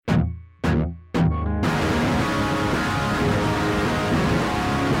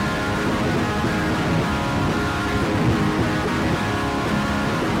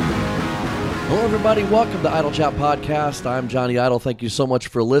everybody. Welcome to Idle Chat Podcast. I'm Johnny Idle. Thank you so much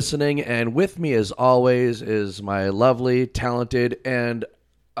for listening. And with me, as always, is my lovely, talented, and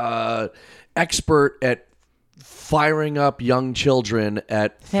expert at firing up young children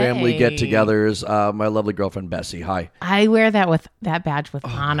at family get-togethers, my lovely girlfriend, Bessie. Hi. I wear that badge with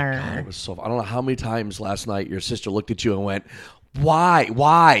honor. God, it was so I don't know how many times last night your sister looked at you and went,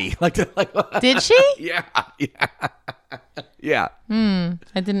 Why? Like, did she? Yeah. Yeah. I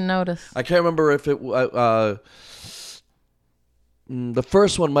didn't notice. I can't remember if it the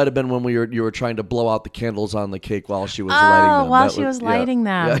first one might have been when you were trying to blow out the candles on the cake while she was lighting them. While she was lighting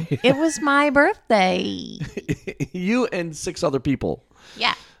them. Yeah. It was my birthday. You and 6 other people.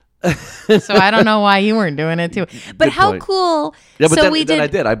 Yeah. So I don't know why you weren't doing it too. But Good how point. cool. Yeah, but so then, we then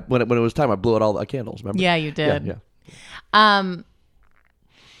did. I did. When it was time, I blew out all the candles. Remember? Yeah, you did. Yeah.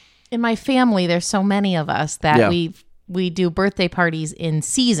 In my family, there's so many of us that we do birthday parties in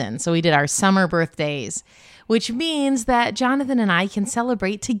season. So we did our summer birthdays, which means that Jonathan and I can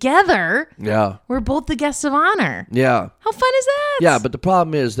celebrate together. Yeah. We're both the guests of honor. Yeah. How fun is that? Yeah, but the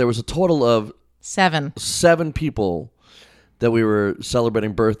problem is there was a total of 7 people that we were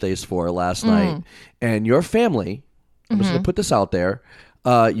celebrating birthdays for last night. And your family, I'm just going to put this out there,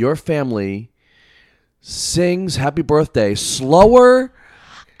 your family sings happy birthday slower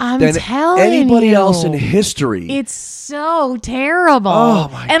I'm than telling anybody you. else in history. It's so terrible. Oh,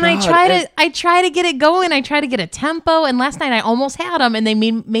 my and God. I try to get it going. I try to get a tempo. And last night I almost had them, and they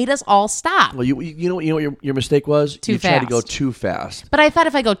made us all stop. Well, you know what your mistake was? Too you tried to fast. go too fast. But I thought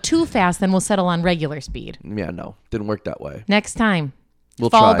if I go too fast, then we'll settle on regular speed. Yeah, no, didn't work that way. Next time, We'll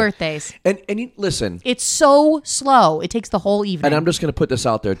fall try. birthdays. And listen, It's so slow. It takes the whole evening. and I'm just going to put this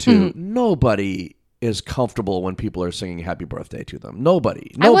out there too. Nobody is comfortable when people are singing happy birthday to them.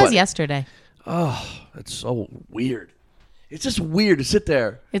 Nobody. I was yesterday. Oh, it's so weird. It's just weird to sit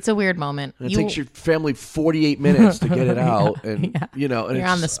there. It's a weird moment. And it takes your family 48 minutes to get it out. And, yeah. you know, and You're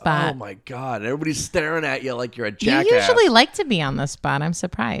it's on the just, spot. Oh, my God. And everybody's staring at you like you're a You jackass. usually like to be on the spot. I'm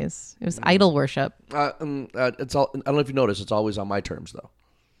surprised. It was idol worship. It's all. I don't know if you noticed. It's always on my terms, though.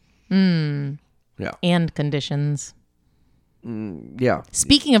 Yeah. And conditions. Yeah.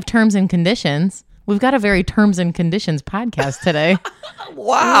 Speaking of terms and conditions, we've got a very terms and conditions podcast today.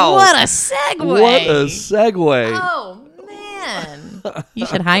 Wow. What a segue. What a segue. Oh, man. You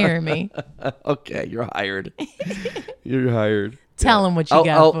should hire me. Okay, you're hired. You're hired. Tell them what you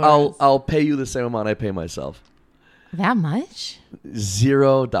got for us. I'll pay you the same amount I pay myself. That much?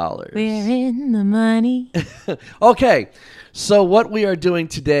 $0. We're in the money. Okay, so what we are doing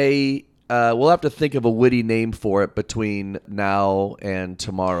today, we'll have to think of a witty name for it between now and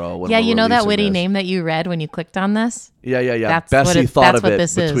tomorrow. When Yeah, we're you know that releasing witty this. name that you read when you clicked on this? Yeah. That's Bessie what thought that's of what it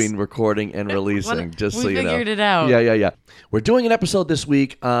this is. between recording and releasing, just we so you know. figured it out. Yeah. We're doing an episode this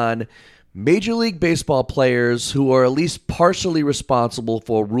week on Major League Baseball players who are at least partially responsible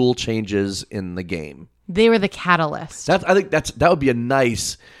for rule changes in the game. They were the catalyst. I think that would be a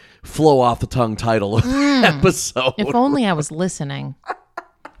nice flow off the tongue title episode. If only I was listening.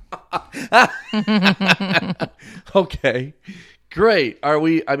 Okay, great. Are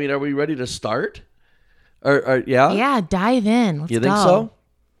we ready to start? Or yeah? Yeah, dive in. Let's You think go. so?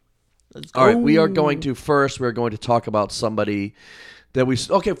 Let's go. All right, we're going to talk about somebody that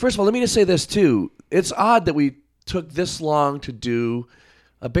okay, first of all, let me just say this too. It's odd that we took this long to do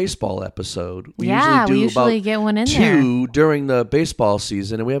a baseball episode. We usually about get one in 2 during the baseball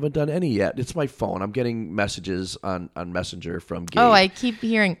season, and we haven't done any yet. It's my phone. I'm getting messages on Messenger from Gabe. Oh, I keep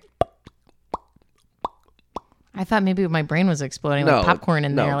hearing. I thought maybe my brain was exploding, like popcorn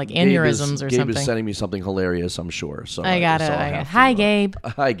in there, like aneurysms or Gabe something. is sending me something hilarious, I'm sure. So I got so it. I'll have to, Hi, Gabe.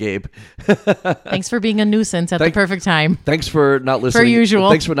 Hi, Gabe. Thanks for being a nuisance at the perfect time. Thanks for not listening. usual.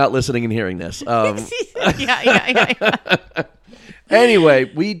 Thanks for not listening and hearing this. Yeah.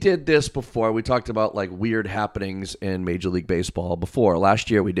 Anyway, we did this before. We talked about like weird happenings in Major League Baseball before.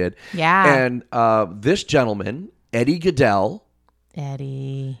 Last year we did. Yeah. And this gentleman, Eddie Gaedel.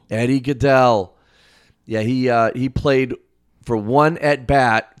 Eddie Gaedel. Yeah, he played for one at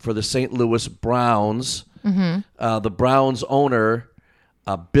bat for the St. Louis Browns. Mm-hmm. The Browns owner,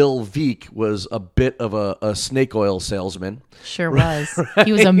 Bill Veeck, was a bit of a snake oil salesman. sure was. Right?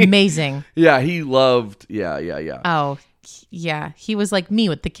 He was amazing. Yeah, he loved. Yeah. Oh, yeah. He was like me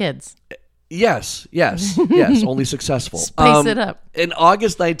with the kids. Yes. Only successful. Spice it up. In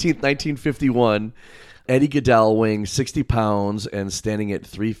August 19th, 1951, Eddie Gaedel, weighing 60 pounds and standing at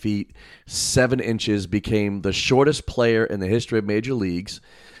 3 feet 7 inches, became the shortest player in the history of major leagues,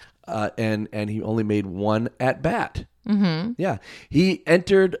 and he only made one at bat. Mm-hmm. Yeah, he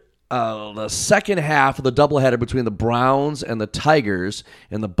entered the second half of the doubleheader between the Browns and the Tigers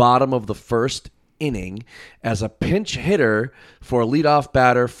in the bottom of the first inning as a pinch hitter for leadoff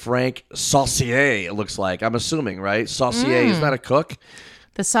batter Frank Saucier, it looks like. I'm assuming, right? Saucier, is that a cook?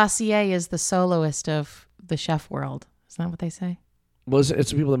 The Saucier is the soloist of the chef world. Isn't that what they say? Well, it's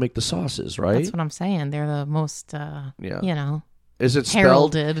the people that make the sauces, right? That's what I'm saying. They're the most, Is it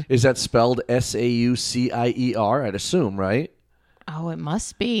spelled? heralded. Is that spelled Saucier? I'd assume, right? Oh, it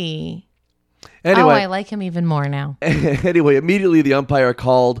must be. Anyway, I like him even more now. Anyway, immediately the umpire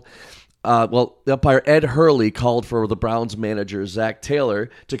called. The umpire Ed Hurley called for the Browns manager Zach Taylor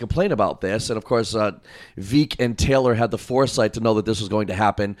to complain about this, and of course, Veek and Taylor had the foresight to know that this was going to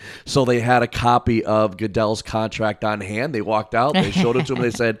happen, so they had a copy of Goodell's contract on hand. They walked out, they showed it to him, they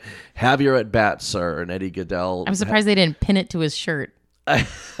said, "Have your at bat, sir." And Eddie Goodell. I'm surprised they didn't pin it to his shirt. I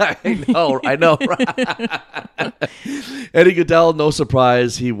know. Right? Eddie Goodell, no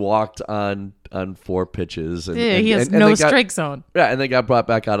surprise, he walked on 4 pitches. And, he has no strike zone. Yeah, and they got brought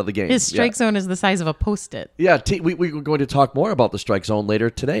back out of the game. His strike zone is the size of a Post-it. Yeah, we were going to talk more about the strike zone later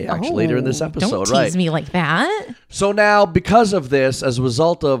today, actually, later in this episode. Don't tease me like that. So now, because of this, as a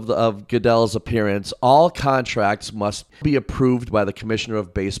result of Goodell's appearance, all contracts must be approved by the Commissioner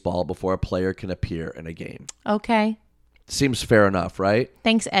of Baseball before a player can appear in a game. Okay. Seems fair enough, right?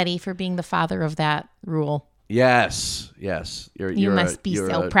 Thanks, Eddie, for being the father of that rule. Yes. You must be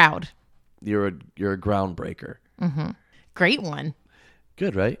so proud. You're a groundbreaker. Mm-hmm. Great one.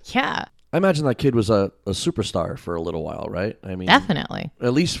 Good, right? Yeah. I imagine that kid was a superstar for a little while, right? I mean, definitely.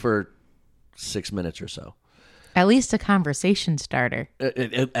 At least for 6 minutes or so. At least a conversation starter.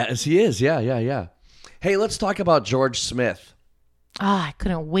 As he is, yeah. Hey, let's talk about George Smith. I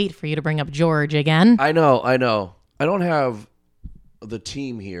couldn't wait for you to bring up George again. I know. I don't have the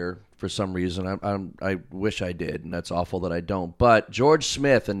team here for some reason. I wish I did, and that's awful that I don't. But George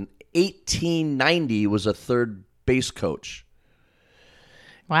Smith in 1890 was a third base coach.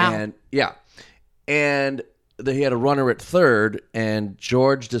 Wow. And he had a runner at third, and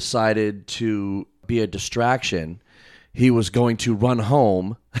George decided to be a distraction. He was going to run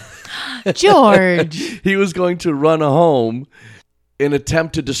home. George. He was going to run home in an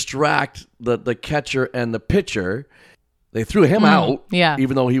attempt to distract the catcher and the pitcher. They threw him out,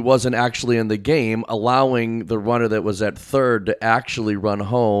 even though he wasn't actually in the game, allowing the runner that was at third to actually run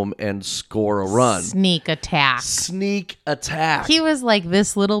home and score a run. Sneak attack. He was like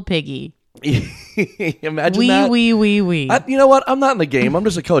this little piggy. Imagine that. Wee. You know what? I'm not in the game. I'm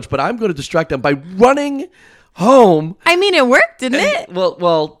just a coach, but I'm going to distract them by running home. I mean, it worked, didn't it?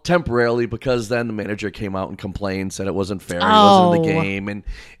 Well, temporarily, because then the manager came out and complained, said it wasn't fair. He wasn't in the game, and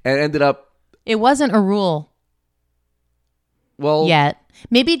ended up. It wasn't a rule. Well, yet.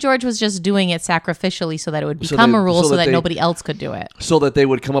 Maybe George was just doing it sacrificially so that it would become a rule so that nobody else could do it. So that they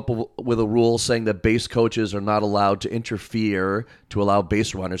would come up with a rule saying that base coaches are not allowed to interfere to allow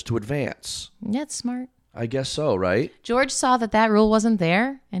base runners to advance. That's smart. I guess so, right? George saw that rule wasn't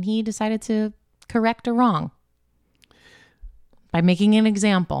there, and he decided to correct a wrong by making an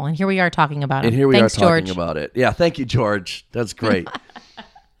example. And here we are talking about it. And here we Thanks, are talking George. about it. Yeah, thank you, George. That's great.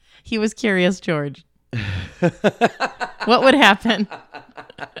 He was curious, George. What would happen?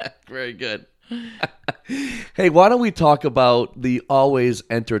 Very good. Hey, why don't we talk about the always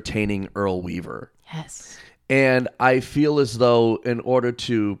entertaining Earl Weaver? Yes. And I feel as though in order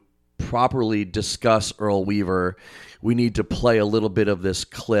to properly discuss Earl Weaver, we need to play a little bit of this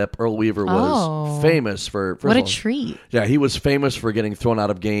clip. Earl Weaver was famous for... What a treat. Yeah, he was famous for getting thrown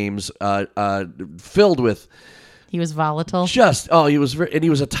out of games filled with... He was volatile. He was and he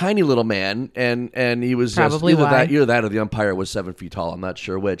was a tiny little man, and he was probably just either that or the umpire was 7 feet tall. I'm not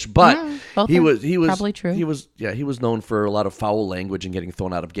sure which, but he was probably true. He was known for a lot of foul language and getting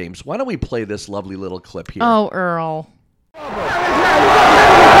thrown out of games. Why don't we play this lovely little clip here? Oh, Earl. Behind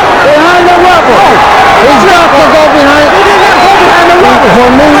the rubber. He's not to go behind. He did not go behind the rubber. For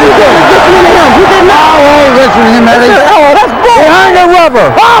me, he did. Listen to him. He did not. Oh, listen to him, Eddie. Oh, that's bull. Behind the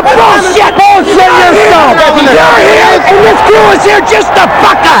rubber. Oh, bullshit. Bullshit yourself. You're here, and this crew is here just to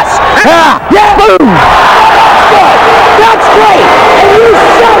fuck us. Yeah. Boom. That's great. And you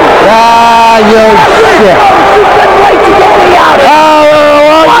shut it. You shit. You couldn't wait to get me out of here.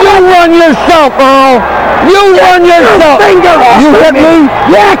 You run yourself, Earl. You run yourself. You hit me?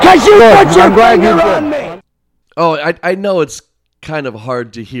 Yeah, because you put your finger on me. Oh, I know it's kind of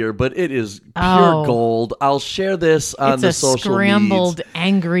hard to hear, but it is pure gold. I'll share this on the social It's a scrambled,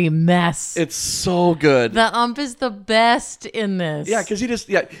 angry mess. It's so good. The ump is the best in this. Yeah, because he's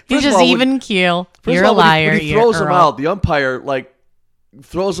just even keel. You're a When liar. he throws him out, the umpire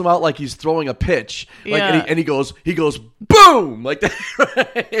throws him out like he's throwing a pitch. And he goes boom like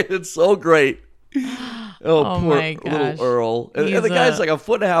that. It's so great. Oh, poor my gosh. little Earl. And He's the guy's like a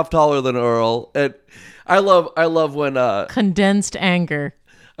foot and a half taller than Earl. And I love when condensed anger.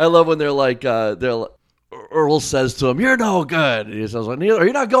 I love when they're like Earl says to him, "You're no good." And he says, "Well, neither,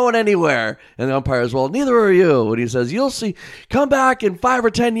 you're not going anywhere." And the umpire says, "Well, neither are you." And he says, "You'll see. Come back in 5 or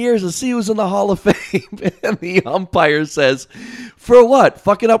 10 years and see who's in the Hall of Fame." And the umpire says, "For what?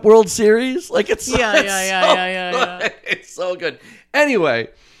 Fucking up World Series?" Like it's Yeah. It's so good. Anyway,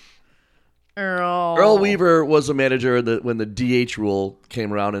 Earl Weaver was a manager when the DH rule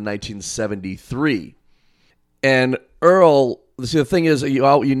came around in 1973, and Earl. See, the thing is,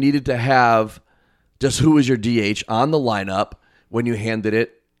 you needed to have just who was your DH on the lineup when you handed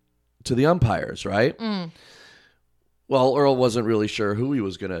it to the umpires, right? Well, Earl wasn't really sure who he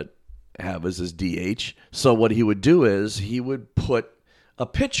was going to have as his DH. So what he would do is he would put a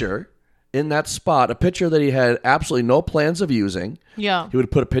pitcher in that spot, a pitcher that he had absolutely no plans of using. Yeah. He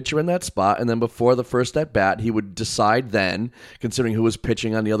would put a pitcher in that spot, and then before the first at bat, he would decide then, considering who was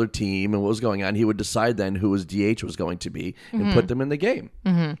pitching on the other team and what was going on, he would decide then who his DH was going to be and put them in the game.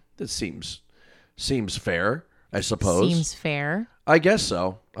 Mm-hmm. That seems fair, I suppose. Seems fair. I guess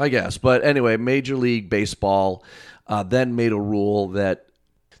so. But anyway, Major League Baseball then made a rule that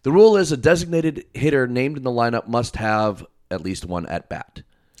the rule is a designated hitter named in the lineup must have at least one at bat.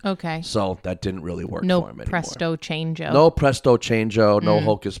 Okay. So that didn't really work No for him anymore. presto changeo. No presto changeo, no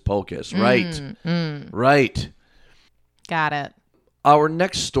hocus pocus. Right. Right. Got it. Our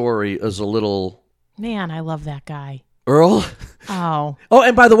next story is a little... Man, I love that guy. Earl? Oh. Oh,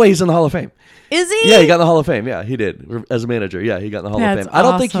 and by the way, he's in the Hall of Fame. Is he? Yeah, he got in the Hall of Fame. Yeah, he did. As a manager. Yeah, he got in the Hall That's of Fame. I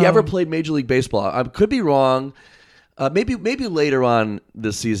don't think he ever awesome. played Major League Baseball. I could be wrong. Maybe later on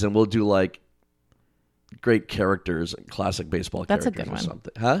this season we'll do like great characters, classic baseball That's a characters good or one.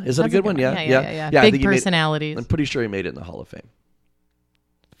 something. Huh? Is that That's a good one? Yeah. Yeah. I think Big he made- personalities. I'm pretty sure he made it in the Hall of Fame.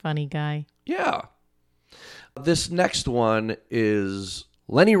 Funny guy. Yeah. This next one is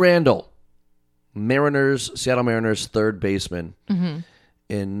Lenny Randle, Seattle Mariners third baseman. Mm-hmm.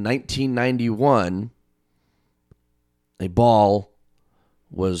 In 1991, a ball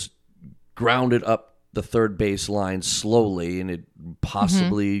was grounded up the third base line slowly, and it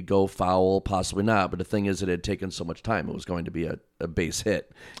possibly go foul, possibly not. But the thing is, it had taken so much time. It was going to be a base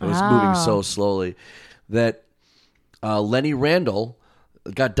hit. It was moving so slowly that Lenny Randle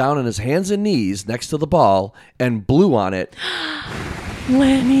got down on his hands and knees next to the ball and blew on it.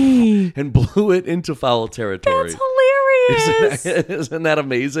 Lenny. And blew it into foul territory. That's hilarious. Isn't that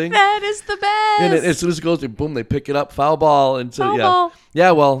amazing? That is the best. And as soon as it goes, boom, they pick it up, foul ball. And so, Foul yeah. ball.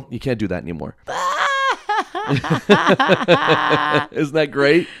 Yeah, well, you can't do that anymore. Isn't that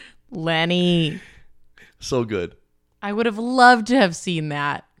great? Lenny. So good. I would have loved to have seen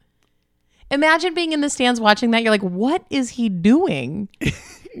that. Imagine being in the stands watching that. You're like, what is he doing?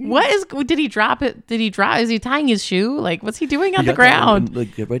 Did he drop it? Is he tying his shoe? Like, what's he doing on the ground?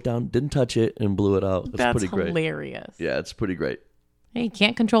 Get right down, didn't touch it, and blew it out. That's pretty great. hilarious. Yeah, it's pretty great. Hey, you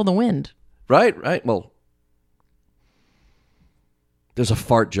can't control the wind. Right. Well, there's a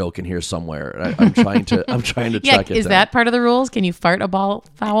fart joke in here somewhere. I'm trying to Yeah, track it is down. that part of the rules? Can you fart a ball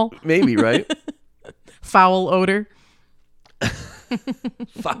foul? Maybe, right? Foul odor.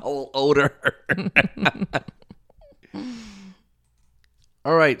 Foul odor.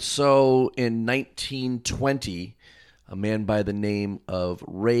 All right, so in 1920, a man by the name of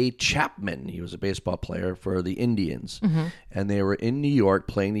Ray Chapman, he was a baseball player for the Indians, and they were in New York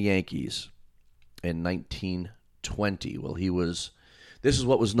playing the Yankees in 1920. Well, this is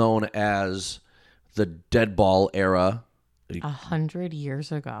what was known as the dead ball era. 100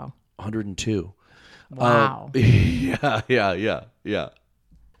 years ago. 102. Wow. Yeah.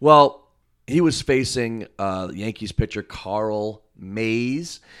 Well, he was facing the Yankees pitcher Carl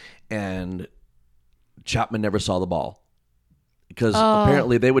Mays, and Chapman never saw the ball because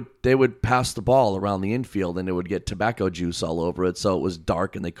apparently they would pass the ball around the infield and it would get tobacco juice all over it, so it was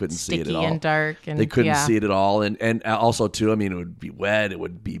dark and they couldn't see it at all. Sticky and dark, and they couldn't see it at all, and also too, I mean, it would be wet, it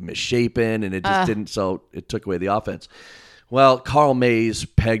would be misshapen, and it just didn't. So it took away the offense. Well, Carl Mays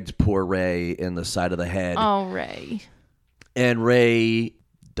pegged poor Ray in the side of the head. Oh, Ray. And Ray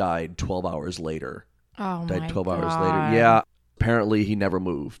died 12 hours later. Oh, Died my 12 God. hours later. Yeah. Apparently, he never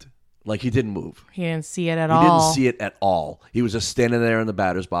moved. Like, he didn't move. He didn't see it at He all. didn't see it at all. He was just standing there in the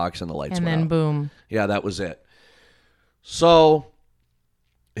batter's box and the lights And went then out. boom. Yeah, that was it. So,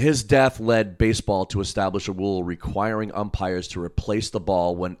 his death led baseball to establish a rule requiring umpires to replace the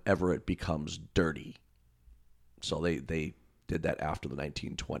ball whenever it becomes dirty. So, they did that after the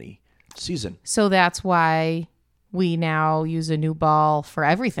 1920 season. So that's why we now use a new ball for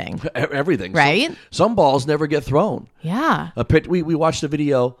everything. Everything. Right? Some balls never get thrown. Yeah. We watched a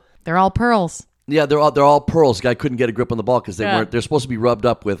video. They're all pearls. Yeah, they're all pearls. Guy couldn't get a grip on the ball because they Yeah. weren't. They're supposed to be rubbed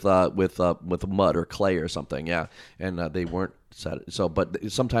up with mud or clay or something. Yeah, and they weren't set. So,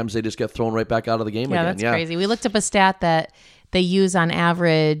 but sometimes they just get thrown right back out of the game Yeah, again. that's crazy. We looked up a stat that they use on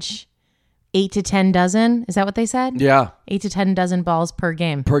average 8 to 10 dozen. Is that what they said? Yeah, 8 to 10 dozen balls per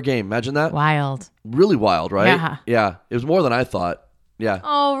game. per game. Imagine that. Wild. Really wild, right? Yeah. Yeah, it was more than I thought. Yeah,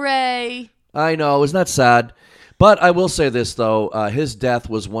 Oh, Ray. I know. Isn't that sad? But I will say this, though. His death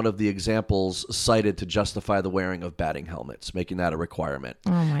was one of the examples cited to justify the wearing of batting helmets, making that a requirement.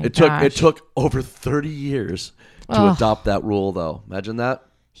 Oh, my It gosh. took over 30 years to Ugh. adopt that rule, though. Imagine that.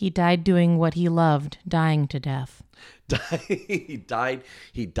 He died doing what he loved, dying to death. He died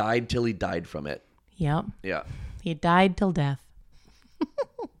till he died from it. Yep. Yeah. He died till death.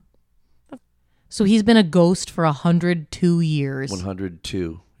 So he's been a ghost for 102 years.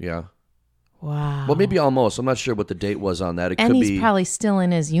 102. Yeah. Wow. Well, maybe almost. I'm not sure what the date was on that. It and could he's be probably still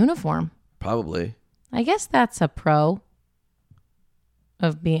in his uniform. probably. I guess that's a pro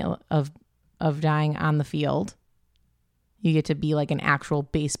of being of dying on the field. You get to be like an actual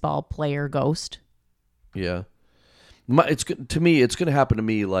baseball player ghost. Yeah. To me, it's going to happen to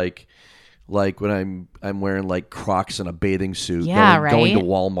me like when I'm wearing like Crocs and a bathing suit, Yeah, going to right?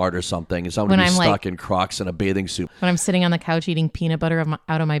 Walmart or something, and so I'm When going to be I'm, stuck like- in Crocs and a bathing suit. When I'm sitting on the couch eating peanut butter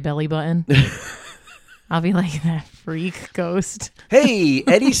out of my belly button, I'll be like that freak ghost. Hey,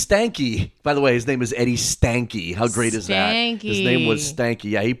 Eddie Stanky. By the way, his name is Eddie Stanky. How great is that? His name was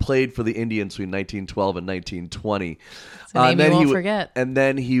Stanky. Yeah, he played for the Indians between 1912 and 1920. It's a name you won't he forget. And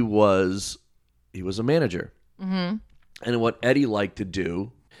then he was a manager. Mm-hmm. And what Eddie liked to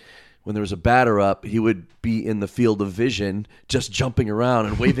do, when there was a batter up, he would be in the field of vision, just jumping around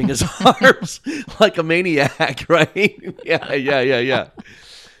and waving his arms like a maniac, right? Yeah.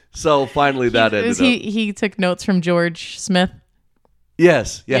 So finally that ended up. He took notes from George Smith.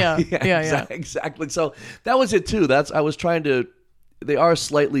 Yes. Yeah. Exactly. So that was it too. They are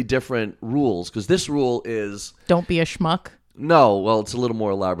slightly different rules because this rule is Don't be a schmuck. no. Well, it's a little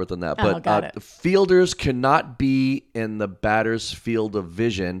more elaborate than that. Oh, But got it. fielders cannot be in the batter's field of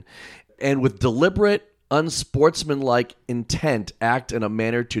vision, and with deliberate, unsportsmanlike intent, act in a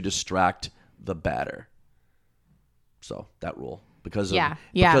manner to distract the batter. So that rule because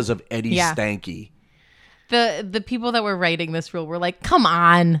of Eddie Yeah. Stanky. The people that were writing this rule were like, come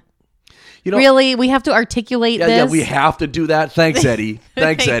on. You know, Really? We have to articulate this? Yeah, we have to do that. Thanks, Eddie.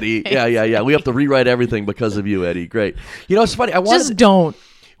 Thanks, Eddie. Yeah. We have to rewrite everything because of you, Eddie. Great. You know, it's funny. Just don't.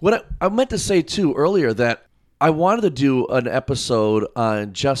 What I meant to say too earlier that I wanted to do an episode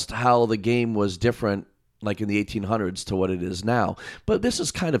on just how the game was different, like in the 1800s to what it is now. But this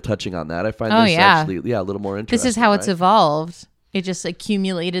is kind of touching on that. I find Oh, this yeah. actually, a little more interesting. This is how it's right? evolved. It just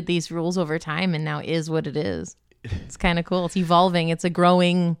accumulated these rules over time and now is what it is. It's kind of cool. It's evolving. It's a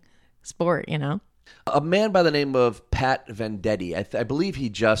growing sport, you know? A man by the name of Pat Venditti, I believe he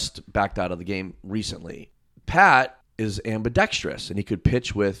just backed out of the game recently. Pat is ambidextrous, and he could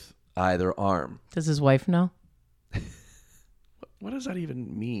pitch with either arm. Does his wife know? What does that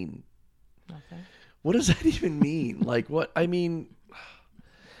even mean? Nothing. What does that even mean? Like, what? I mean,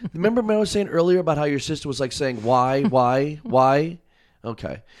 remember what I was saying earlier about how your sister was like saying, why?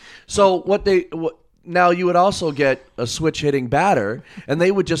 Okay. So now you would also get a switch hitting batter, and they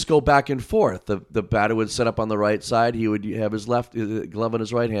would just go back and forth. The batter would set up on the right side. He would have his left glove on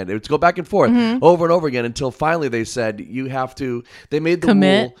his right hand. It would go back and forth over and over again until finally they said they made the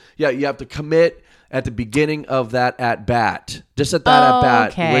Commit. rule. Yeah, you have to commit at the beginning of that at bat. Just at that at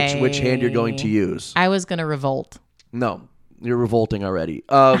bat, Okay. which hand you're going to use. I was going to revolt. No, you're revolting already.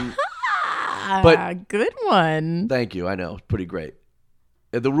 But good one. Thank you. I know. Pretty great.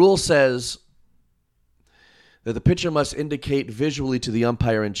 The rule says that the pitcher must indicate visually to the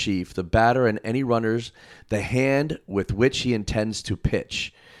umpire in chief, the batter, and any runners the hand with which he intends to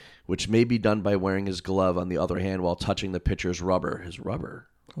pitch, which may be done by wearing his glove on the other hand while touching the pitcher's rubber. His rubber.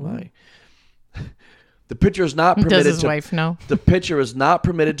 Why? The pitcher is not permitted Does his wife know? The pitcher is not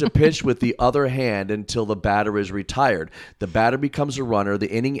permitted to pitch with the other hand until the batter is retired. The batter becomes a runner. The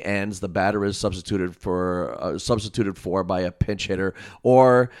inning ends. The batter is substituted for by a pinch hitter,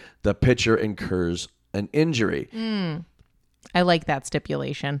 or the pitcher incurs an injury. I like that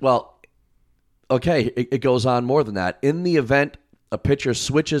stipulation. Well, okay, it goes on more than that. In the event a pitcher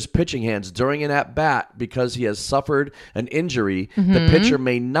switches pitching hands during an at-bat because he has suffered an injury, the pitcher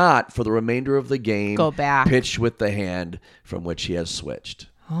may not, for the remainder of the game, Go back. pitch with the hand from which he has switched.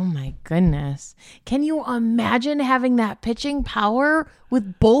 Oh my goodness. Can you imagine having that pitching power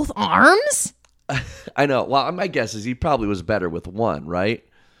with both arms? I know. Well, my guess is he probably was better with one, right?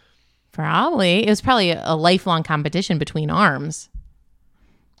 Probably. It was probably a lifelong competition between arms.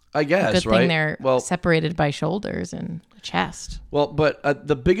 I guess, Good right? thing they're separated by shoulders and chest. Well, but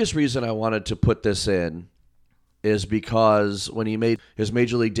the biggest reason I wanted to put this in is because when he made his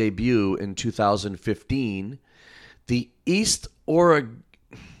Major League debut in 2015, the East Oregonian,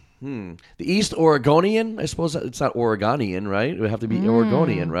 I suppose it's not Oregonian, right? It would have to be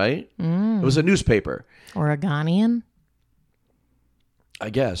Oregonian, right? It was a newspaper. Oregonian?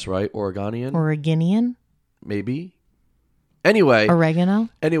 I guess, right? Oregonian? Oregonian? Maybe. Anyway. Oregano?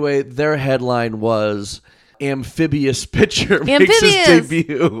 Anyway, their headline was Amphibious Pitcher Makes His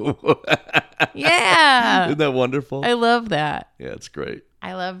Debut. Yeah. Isn't that wonderful? I love that. Yeah, it's great.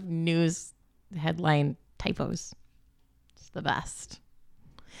 I love news headline typos. It's the best.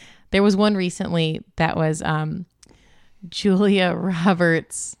 There was one recently that was Julia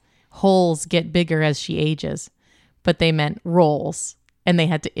Roberts' holes get bigger as she ages, but they meant rolls, and they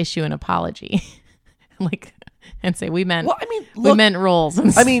had to issue an apology, and say we meant rolls.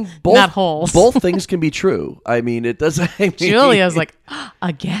 Both, not holes. Both things can be true. I mean, it doesn't. Julia's like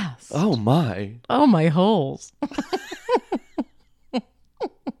aghast. Oh my holes.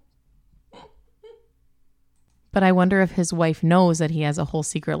 But I wonder if his wife knows that he has a whole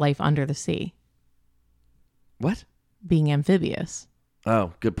secret life under the sea. What? Being amphibious.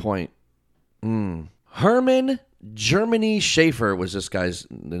 Oh, good point. Herman Germany Schaefer was this guy's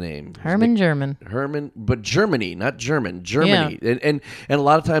name. Herman, but Germany, not German. Germany. Yeah. And a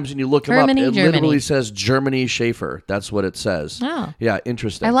lot of times when you look him up, it literally says Germany Schaefer. That's what it says. Oh. Yeah,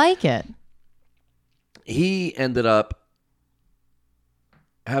 interesting. I like it. He ended up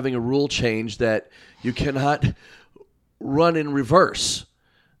having a rule change that you cannot run in reverse.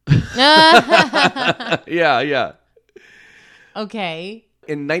 Yeah. Okay.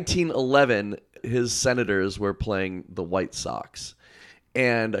 In 1911, his Senators were playing the White Sox.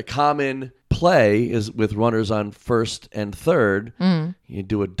 And a common play is with runners on first and third, you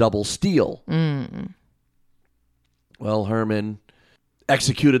do a double steal. Well, Herman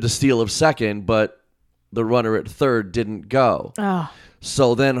executed the steal of second, but the runner at third didn't go. Oh.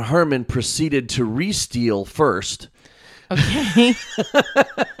 So then Herman proceeded to re-steal first. Okay.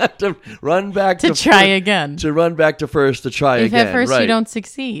 To run back to try again. To run back to first to try if again. If at first you don't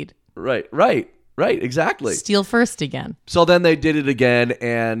succeed. Right, exactly. Steal first again. So then they did it again,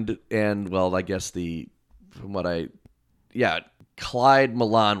 and well, I guess Clyde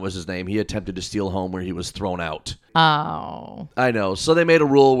Milan was his name. He attempted to steal home where he was thrown out. Oh. I know. So they made a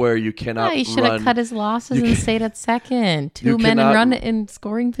rule where you cannot he should have cut his losses and stayed at second. Two men and run in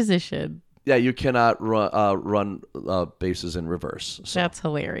scoring position. Yeah, you cannot run bases in reverse. So. That's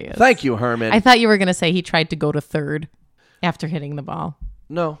hilarious. Thank you, Herman. I thought you were going to say he tried to go to third after hitting the ball.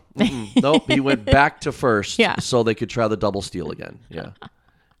 No. Nope. He went back to first so they could try the double steal again. Yeah.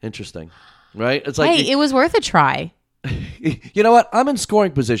 Interesting. Right? It's like it was worth a try. You know what? I'm in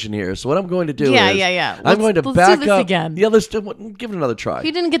scoring position here, so what I'm going to do is I'm going to back do this up again. Yeah, let's give it another try.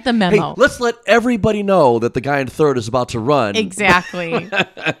 He didn't get the memo. Hey, let's let everybody know that the guy in third is about to run. Exactly.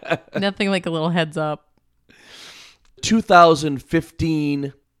 Nothing like a little heads up.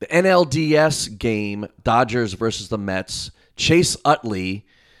 2015, the NLDS game, Dodgers versus the Mets. Chase Utley.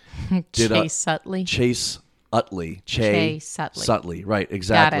 Chase Utley, right,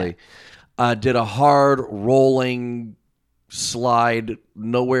 exactly. Did a hard rolling slide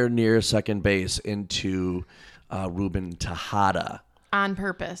nowhere near second base into Ruben Tejada. On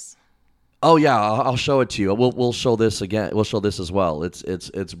purpose. Oh yeah, I'll show it to you. We'll show this again. We'll show this as well.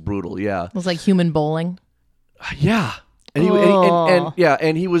 It's brutal. Yeah. It was like human bowling. Yeah.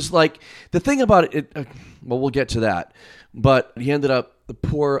 And he was like, the thing about it, well, we'll get to that. But he ended up, the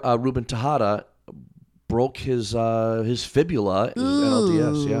poor Ruben Tejada broke his fibula in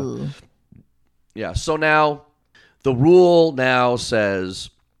NLDS. Yeah. Yeah. So now the rule now says,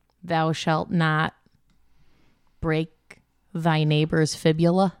 thou shalt not break thy neighbor's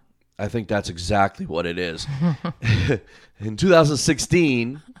fibula. I think that's exactly what it is. In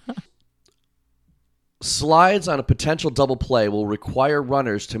 2016, slides on a potential double play will require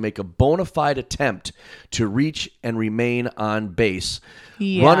runners to make a bona fide attempt to reach and remain on base.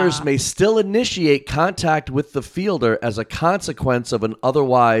 Yeah. Runners may still initiate contact with the fielder as a consequence of an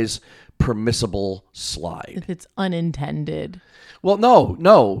otherwise permissible slide. If it's unintended. Well,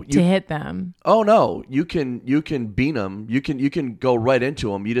 no. To hit them. Oh no, you can bean them. You can go right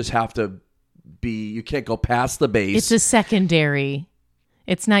into them. You just have to you can't go past the base. It's a secondary.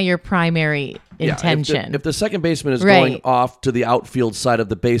 It's not your primary intention. If the second baseman is going off to the outfield side of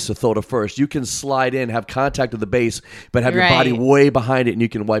the base to throw to first, you can slide in, have contact with the base, but have your body way behind it, and you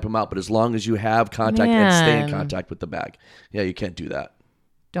can wipe them out. But as long as you have contact and stay in contact with the bag, you can't do that.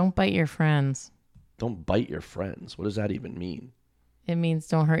 Don't bite your friends. Don't bite your friends. What does that even mean? It means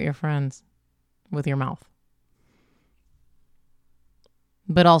don't hurt your friends with your mouth.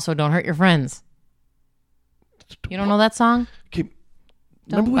 But also don't hurt your friends. You don't know that song?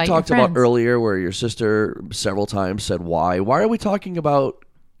 Remember we talked about earlier where your sister several times said why? Why are we talking about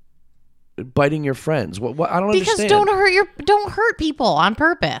biting your friends? What I don't understand. Because don't hurt people on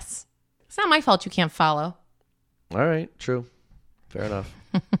purpose. It's not my fault you can't follow. All right, true. Fair enough.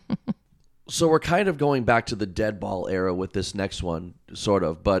 So we're kind of going back to the dead ball era with this next one, sort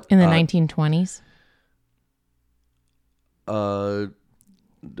of, but in the 1920s.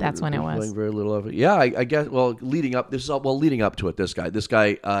 That's when it was. Very little of it. Yeah, I guess. Well, leading up to it, this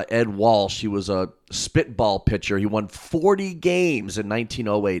guy, Ed Walsh, he was a spitball pitcher. He won 40 games in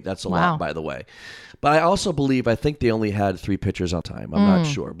 1908. That's a lot, by the way. But I think they only had 3 pitchers on time. I'm not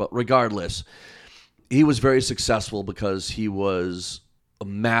sure, but regardless, he was very successful because he was a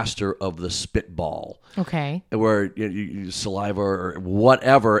master of the spitball. Okay. Where you saliva or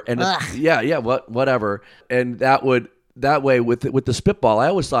whatever, and whatever, and that way with the spitball, I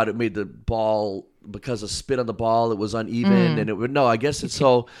always thought it made the ball, because of spit on the ball, it was uneven, and it would I guess it's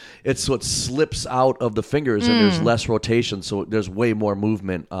so it slips out of the fingers and there's less rotation, so there's way more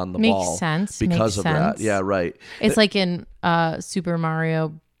movement on the ball. Makes sense. Because of that. Yeah, right. It's like in Super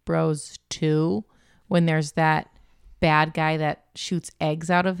Mario Bros. 2 when there's that bad guy that shoots eggs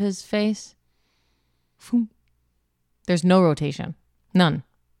out of his face. There's no rotation. None.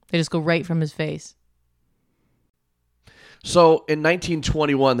 They just go right from his face. So in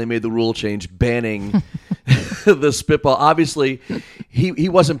 1921, they made the rule change banning the spitball. Obviously, he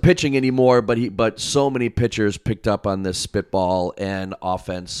wasn't pitching anymore, but so many pitchers picked up on this spitball, and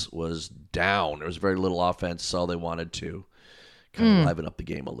offense was down. There was very little offense, so they wanted to kind of liven up the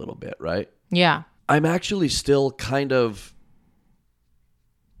game a little bit, right? Yeah. I'm actually still kind of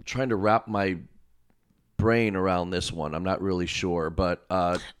trying to wrap my brain around this one. I'm not really sure, but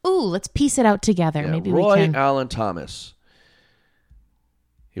let's piece it out together. Yeah, Maybe Roy we can. Allen Thomas.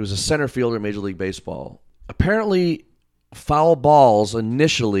 He was a center fielder in Major League Baseball. Apparently, foul balls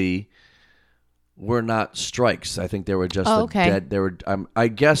initially were not strikes. I think they were just dead. They were. I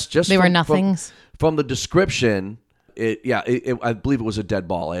guess just they were nothings. From the description, I believe it was a dead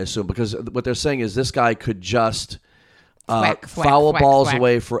ball. I assume, because what they're saying is this guy could just foul balls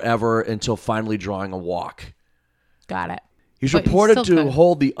away forever until finally drawing a walk. Got it. He's reported to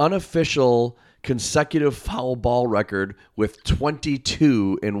hold the unofficial consecutive foul ball record with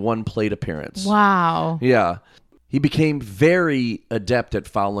 22 in one plate appearance. Wow. Yeah. He became very adept at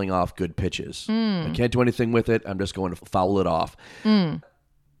fouling off good pitches. I can't do anything with it. I'm just going to foul it off.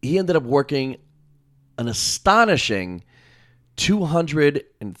 He ended up working an astonishing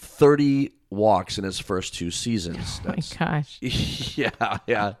 230 walks in his first 2 seasons. Oh my gosh.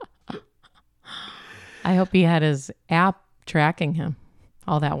 Yeah. I hope he had his app tracking him,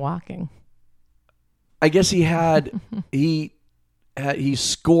 all that walking. I guess he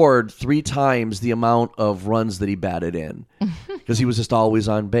scored 3 times the amount of runs that he batted in because he was just always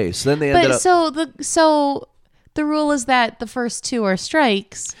on base. Then they ended up. So the rule is that the first 2 are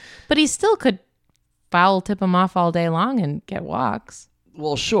strikes, but he still could foul tip him off all day long and get walks.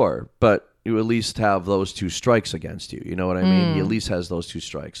 Well, sure, but you at least have those 2 strikes against you. You know what I mean? He at least has those 2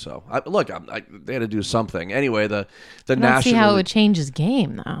 strikes. So they had to do something anyway. The I national. don't see how it would change his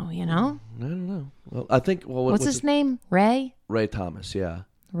game, though. You know. I don't know. Well, I think. Well, what's his name? Ray. Ray Thomas. Yeah.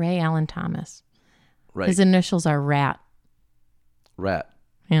 Ray Allen Thomas. Right. His initials are RAT. Rat.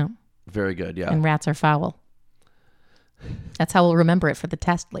 Yeah. Very good. Yeah. And rats are foul. That's how we'll remember it for the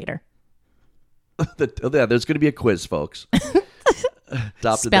test later. There's going to be a quiz, folks.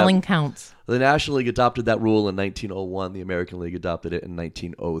 Spelling counts. The National League adopted that rule in 1901. The American League adopted it in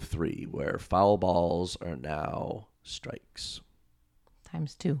 1903, where foul balls are now strikes.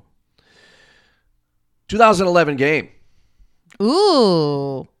 Times 2. 2011 game.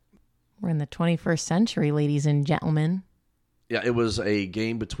 Ooh. We're in the 21st century, ladies and gentlemen. Yeah, it was a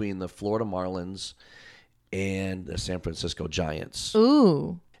game between the Florida Marlins and the San Francisco Giants.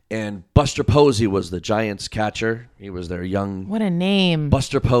 Ooh. And Buster Posey was the Giants catcher. He was their young... What a name.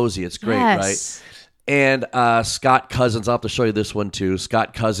 Buster Posey. It's great, yes. Right? And Scott Cousins, I'll have to show you this one too.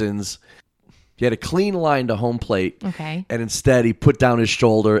 Scott Cousins, he had a clean line to home plate. Okay. And instead he put down his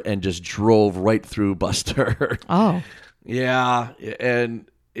shoulder and just drove right through Buster. Oh. Yeah.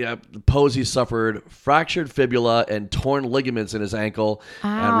 And Posey suffered fractured fibula and torn ligaments in his ankle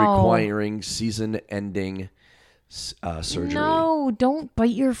and requiring season-ending surgery. No, don't bite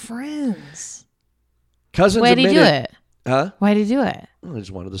your friends. Cousins Why did he do it? Huh? Why did he do it? Well, I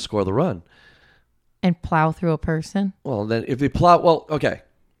just wanted to score the run. And plow through a person? Well, then if they plow... Well, okay.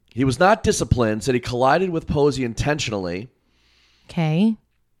 He was not disciplined, said he collided with Posey intentionally. Okay.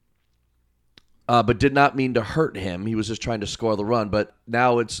 But did not mean to hurt him. He was just trying to score the run. But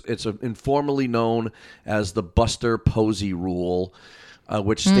now it's informally known as the Buster Posey rule,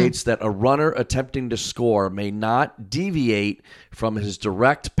 which states that a runner attempting to score may not deviate from his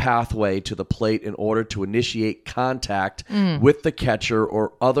direct pathway to the plate in order to initiate contact with the catcher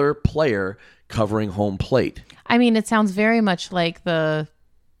or other player covering home plate. I mean, it sounds very much like the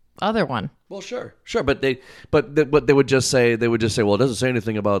other one. Well, sure, but they would just say, well, it doesn't say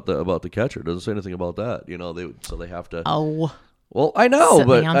anything about the catcher. It doesn't say anything about that. So they have to. Oh. Well, I know,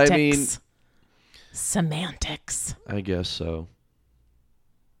 Semantics. but I mean, semantics. I guess so.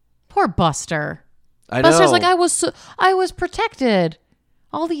 Poor Buster. I know. Buster's like, I was protected.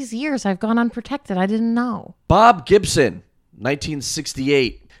 All these years I've gone unprotected. I didn't know. Bob Gibson,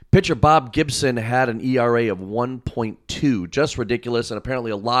 1968. Pitcher Bob Gibson had an ERA of 1.2. Just ridiculous. And apparently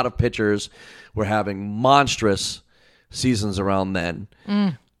a lot of pitchers were having monstrous seasons around then.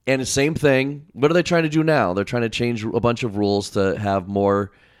 And the same thing. What are they trying to do now? They're trying to change a bunch of rules to have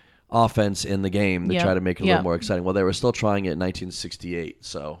more offense in the game. They try to make it a little more exciting. Well, they were still trying it in 1968.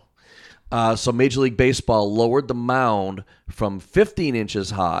 So Major League Baseball lowered the mound from 15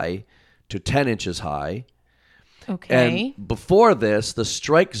 inches high to 10 inches high. Okay. And before this, the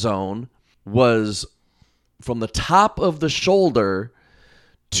strike zone was from the top of the shoulder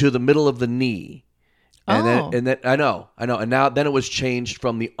to the middle of the knee. And then I know. And now then it was changed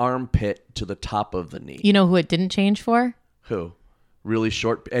from the armpit to the top of the knee. You know who it didn't change for? Who? Really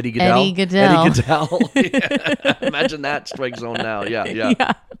short Eddie Goodell? Eddie Goodell. Yeah. Imagine that strike zone now.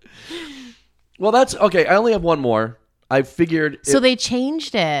 Yeah. Well, that's okay. I only have one more. I figured. So they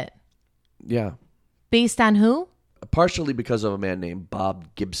changed it. Yeah. Based on who? Partially because of a man named Bob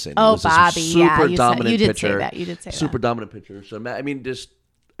Gibson. Oh, he was Bobby. a super dominant you did pitcher. say that. You did say super that. dominant pitcher. So I mean, just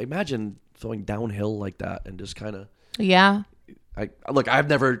imagine throwing downhill like that and just kind of. Yeah. I've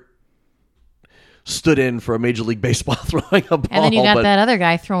never stood in for a Major League Baseball throwing a ball. And then you got that other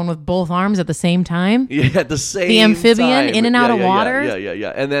guy throwing with both arms at the same time. Yeah, at the same the amphibian time. in and out of water.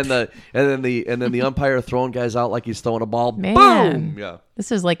 Yeah. And then the umpire throwing guys out like he's throwing a ball. Man. Boom. Yeah.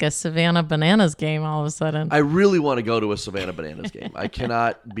 This is like a Savannah Bananas game all of a sudden. I really want to go to a Savannah Bananas game. I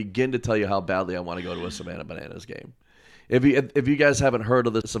cannot begin to tell you how badly I want to go to a Savannah Bananas game. If you guys haven't heard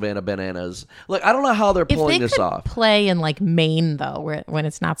of the Savannah Bananas, look, I don't know how they're pulling this off. Play in like Maine though, when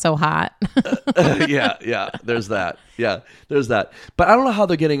it's not so hot. Yeah, there's that. Yeah, there's that. But I don't know how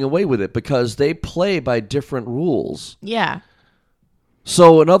they're getting away with it because they play by different rules. Yeah.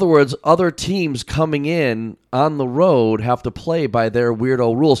 So in other words, other teams coming in on the road have to play by their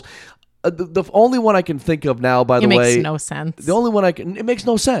weirdo rules. The only one I can think of now, by the way, it makes no sense. The only one it makes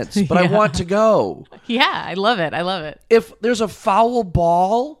no sense, but I want to go. Yeah, I love it. If there's a foul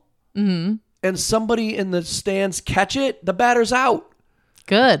ball and somebody in the stands catch it, the batter's out.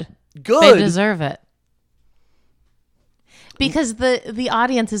 Good. They deserve it. Because the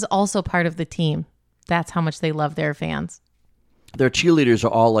audience is also part of the team. That's how much they love their fans. Their cheerleaders are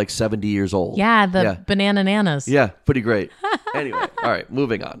all like 70 years old. Yeah, the banana nanas. Yeah, pretty great. Anyway, all right,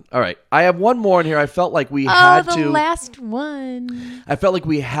 moving on. All right, I have one more in here. I felt like we had to. the last one. I felt like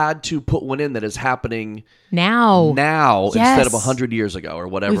we had to put one in that is happening now yes. Instead of 100 years ago or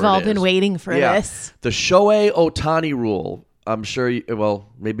whatever. We've all been waiting for this. The Shohei Ohtani rule. I'm sure, well,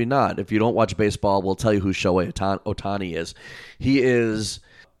 maybe not. If you don't watch baseball, we'll tell you who Shohei Ohtani is. He is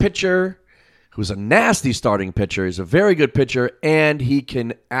pitcher who's a nasty starting pitcher. He's a very good pitcher, and he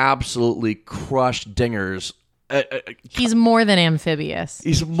can absolutely crush dingers. He's more than amphibious.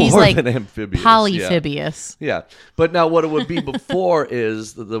 He's more than amphibious. Polyphibious. Yeah. But now what it would be before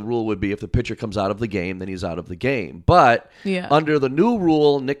is the rule would be if the pitcher comes out of the game, then he's out of the game. But under the new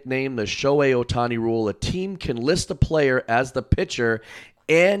rule, nicknamed the Shohei Ohtani rule, a team can list a player as the pitcher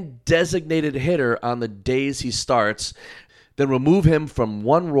and designated hitter on the days he starts, then remove him from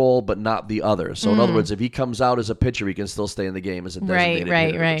one role but not the other. So in other words, if he comes out as a pitcher, he can still stay in the game as a designated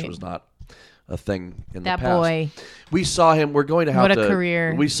hitter, which was not a thing in the past. That boy. We saw him. We're going to have what a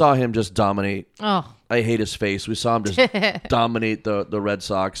career. We saw him just dominate. Oh. I hate his face. We saw him just dominate the Red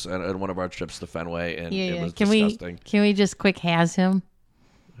Sox on one of our trips to Fenway, and it was disgusting. Can we just quick has him?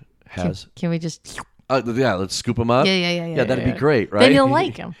 Can we just... let's scoop him up. Yeah, that'd be great, right? Then you'll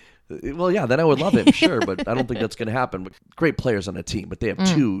like him. Well, yeah, then I would love him, sure, but I don't think that's going to happen. But great players on the team, but they have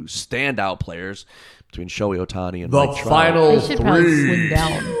two standout players between Shohei Ohtani and Mike Trout. The final They should probably swing three.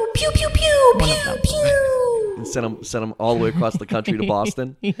 down. Pew, pew, pew, pew, pew. And send them all the way across the country to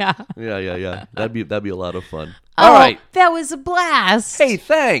Boston. Yeah. Yeah. That'd be a lot of fun. Oh, All right. That was a blast. Hey,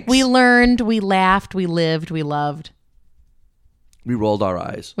 thanks. We learned, we laughed, we lived, we loved. We rolled our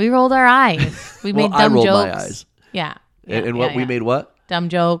eyes. We rolled our eyes. We made dumb I rolled jokes. my eyes. Yeah. And what we made what? Dumb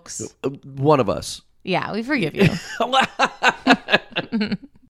jokes. One of us. Yeah, we forgive you.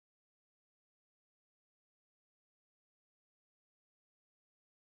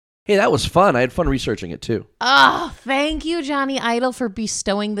 Hey, that was fun. I had fun researching it too. Oh, thank you, Johnny Idol, for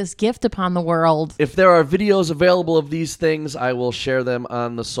bestowing this gift upon the world. If there are videos available of these things, I will share them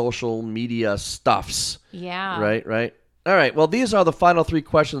on the social media stuffs. Yeah. Right. All right. Well, these are the final 3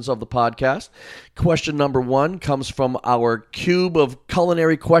 questions of the podcast. Question number 1 comes from our cube of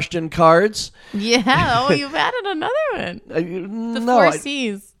culinary question cards. Yeah. Oh, you've added another one. The 4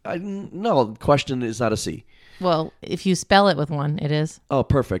 C's. No, question is not a C. Well, if you spell it with one, it is. Oh,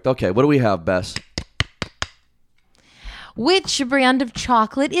 perfect. Okay. What do we have, Bess? Which brand of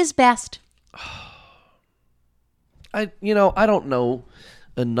chocolate is best? I don't know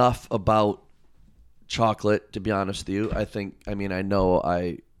enough about chocolate, to be honest with you.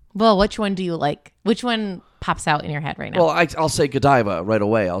 Well, which one do you like? Which one pops out in your head right now? Well, I'll say Godiva right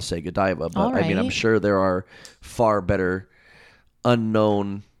away. I'll say Godiva. But All right. I'm sure there are far better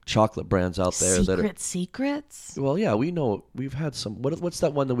unknown chocolate brands out there Secrets? Well, yeah, we know. We've had some. What's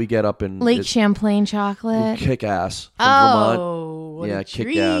that one that we get up in Lake Champlain chocolate. Kick Ass from Vermont. Oh, Yeah,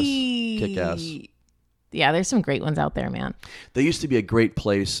 Kick Ass. Yeah, there's some great ones out there, man. There used to be a great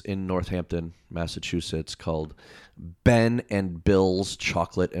place in Northampton, Massachusetts called Ben and Bill's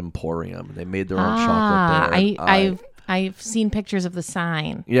Chocolate Emporium. They made their own chocolate there. I've seen pictures of the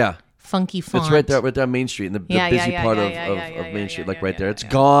sign. Yeah. Funky font. It's right there on Main Street, in the busy part of Main Street, right there. It's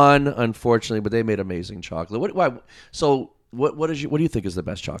gone, unfortunately, but they made amazing chocolate. What do you think is the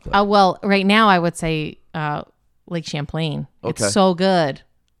best chocolate? Well, right now I would say Lake Champlain. Okay. It's so good.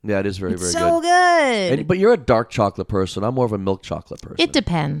 Yeah, it is very, very so good. good. But you're a dark chocolate person. I'm more of a milk chocolate person. It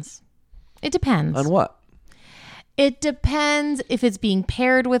depends. On what? It depends if it's being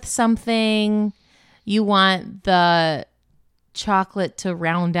paired with something. You want the chocolate to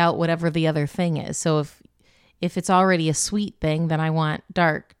round out whatever the other thing is. So if it's already a sweet thing, then I want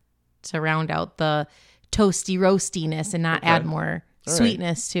dark to round out the toasty roastiness and not add more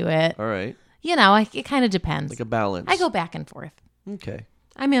sweetness to it. All right. It kind of depends. Like a balance. I go back and forth. Okay.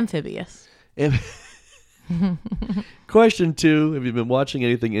 I'm amphibious. Question 2, have you been watching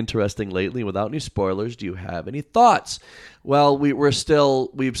anything interesting lately? Without any spoilers, do you have any thoughts? Well,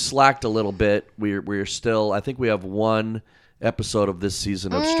 we've slacked a little bit. We're still, I think we have 1 episode of this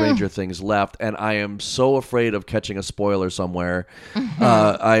season of Stranger Things left, and I am so afraid of catching a spoiler somewhere.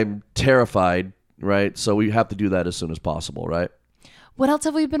 I'm terrified, right? So we have to do that as soon as possible, right? What else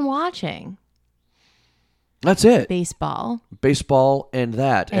have we been watching? That's it. Baseball and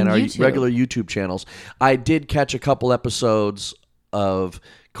that. And our YouTube. regular YouTube channels. I did catch a couple episodes of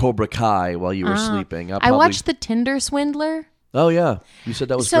Cobra Kai while you were sleeping. I watched The Tinder Swindler. Oh, yeah. You said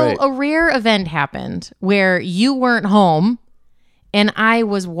that was great. So a rare event happened where you weren't home and I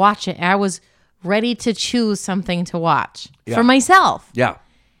was watching. I was ready to choose something to watch for myself. Yeah.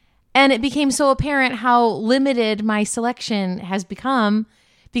 And it became so apparent how limited my selection has become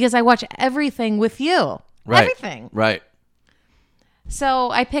because I watch everything with you. Right. Everything. Right.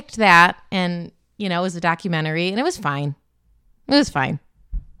 So I picked that and, it was a documentary and it was fine. That's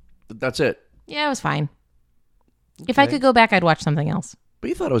it. Yeah, it was fine. Okay. If I could go back, I'd watch something else.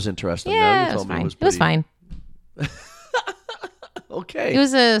 But you thought it was interesting. Yeah, though. it was fine. It was fine. Okay. It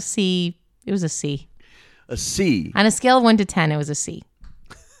was a C. A C. On a scale of 1 to 10, it was a C.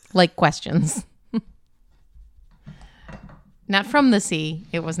 Like questions. Not from the sea.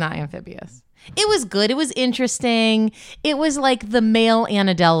 It was not amphibious. It was good. It was interesting. It was like the male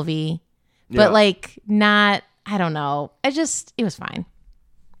Anna Delvey, but not, I don't know. It was fine.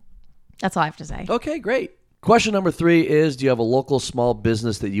 That's all I have to say. Okay, great. Question number 3 is, do you have a local small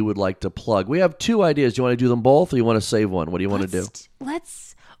business that you would like to plug? We have 2 ideas. Do you want to do them both or you want to save one? What do you want to do?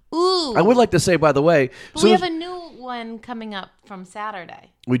 Ooh. I would like to say, by the way. But we have a new one coming up from Saturday.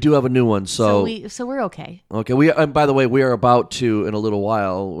 We do have a new one. So we're okay. Okay. And by the way, we are about to, in a little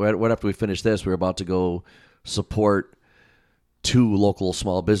while, right after we finish this, we're about to go support 2 local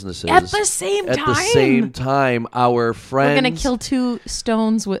small businesses. At the same time, our friends. We're going to kill 2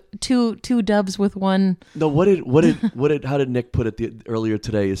 stones with two doves with one. No, how did Nick put it earlier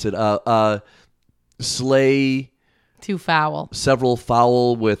today? He said, slay 2 fowl. Several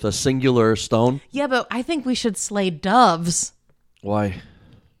fowl with a singular stone. Yeah, but I think we should slay doves. Why?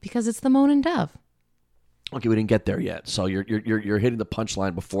 Because it's the moaning dove. Okay, we didn't get there yet. So you're hitting the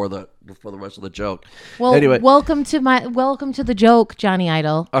punchline before the rest of the joke. Well, anyway, welcome to the joke, Johnny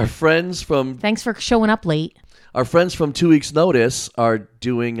Idol. Our friends from Thanks for showing up late. Our friends from 2 Weeks Notice are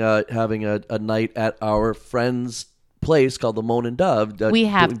doing having a night at our friends' place called the Moan and Dove. We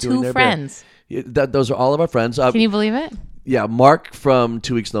have doing two their friends. Those are all of our friends. Can you believe it? Yeah, Mark from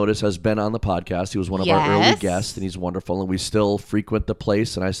 2 Weeks Notice has been on the podcast. He was one of our early Yes. guests, and he's wonderful. And we still frequent the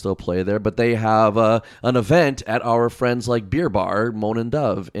place, and I still play there. But they have an event at our friends like Beer Bar, Moan and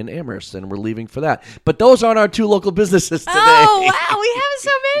Dove in Amherst, and we're leaving for that. But those aren't our two local businesses today. Oh, wow. We have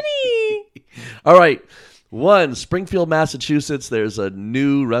so many. All right. 1, Springfield, Massachusetts. There's a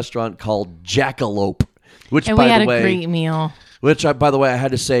new restaurant called Jackalope, which, And by we had the a way, great meal. which, by the way, I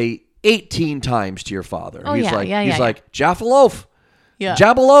had to say 18 times to your father. Oh, he's yeah, like, yeah, he's yeah, like, Jaffaloaf, Yeah.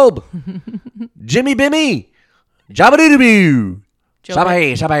 Jabalobe, Jimmy Bimmy, Jabadoo, Joe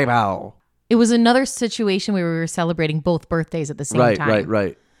Shabay, Shabay Bow. It was another situation where we were celebrating both birthdays at the same Right, time.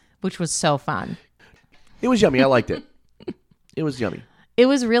 right. Which was so fun. It was yummy. I liked it. It was yummy. It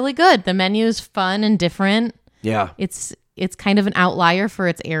was really good. The menu is fun and different. Yeah. It's kind of an outlier for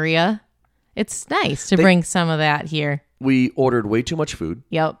its area. It's nice to bring some of that here. We ordered way too much food.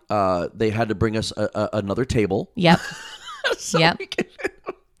 Yep. They had to bring us another table. Yep. So Yep.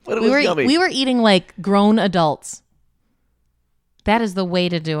 But it was yummy. We were eating like grown adults. That is the way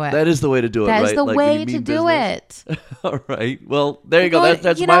to do it. That is the way to do it, That right? is the Like when way you to mean do business. it. All right. Well, there you go.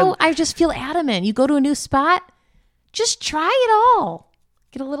 That's you my... know, I just feel adamant. You go to a new spot, just try it all.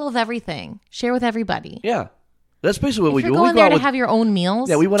 Get a little of everything. Share with everybody. Yeah. That's basically what we If do. you're When we going go there out to with, have your own meals.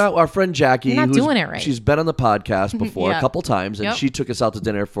 yeah, we went out. Our friend Jackie, You're not doing it right. She's been on the podcast before Yeah. a couple times, and Yep. she took us out to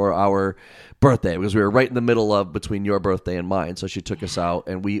dinner for our birthday because we were right in the middle of between your birthday and mine. So she took us out,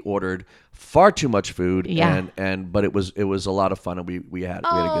 and we ordered far too much food. Yeah. But it was a lot of fun, and we had a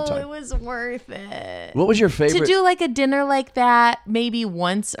good it time. was worth it. What was your favorite? To do like a dinner like that, maybe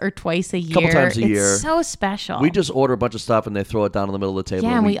once or twice a year. Couple times a year. It's so special. We just order a bunch of stuff, and they throw it down in the middle of the table.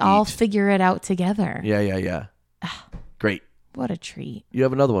 yeah, and we all eat. figure it out together. Yeah. Great. What a treat. You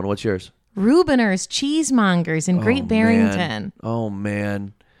have another one. What's yours? Reubeners Cheesemongers in Great Barrington. Man. Oh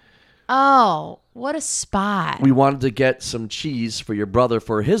man. Oh, what a spot. We wanted to get some cheese for your brother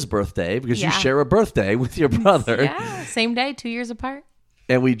for his birthday because you Yeah. share a birthday with your brother. Yeah, same day, 2 years apart.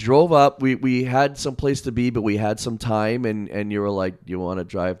 And we drove up. We had some place to be, but we had some time. And you were like, "You want to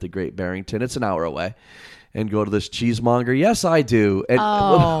drive to Great Barrington? It's an hour away, and go to this cheesemonger." Yes, I do. And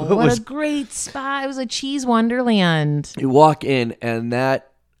Oh, what a great spot. It was a cheese wonderland. you walk in, and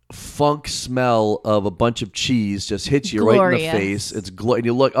that funk smell of a bunch of cheese just hits you right in the Glorious. face. It's and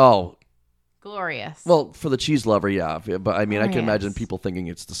you look. Oh, Glorious. well, for the cheese lover, yeah. But I mean, I can imagine Yes. people thinking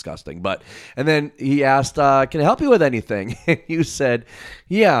it's disgusting. But and then he asked, "Can I help you with anything?" And you said,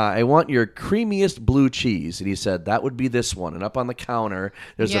 "Yeah, I want your creamiest blue cheese." And he said, "That would be this one." And up on the counter,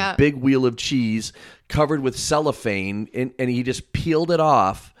 there's Yeah. a big wheel of cheese covered with cellophane, and he just peeled it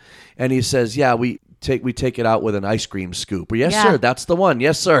off. And he says, "Yeah, we take it out with an ice cream scoop." Yes, Yeah. sir. That's the one.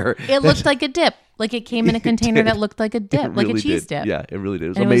 Yes, sir. It looked like a dip. Like it came in a container that looked like a dip, It like really a cheese did. dip. Yeah, it really did. It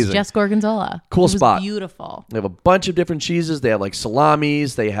was And amazing. it was just gorgonzola. Cool it was spot. Beautiful. They have a bunch of different cheeses. They have like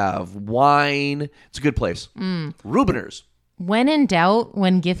salamis. They have wine. It's a good place. Mm. Reubeners. When in doubt,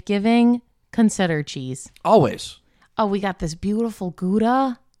 when gift giving, consider cheese. Always. Oh, we got this beautiful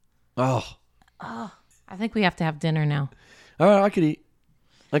Gouda. Oh. I think we have to have dinner now. All right, I could eat.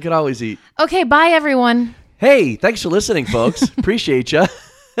 I could always eat. Okay, bye everyone. Hey, thanks for listening, folks. Appreciate you.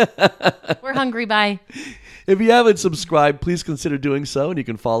 We're hungry. Bye. If you haven't subscribed, please consider doing so. And you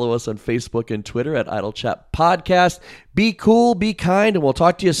can follow us on Facebook and Twitter at Idle Chat Podcast. Be cool, be kind, and we'll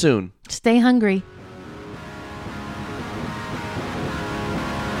talk to you soon. Stay hungry.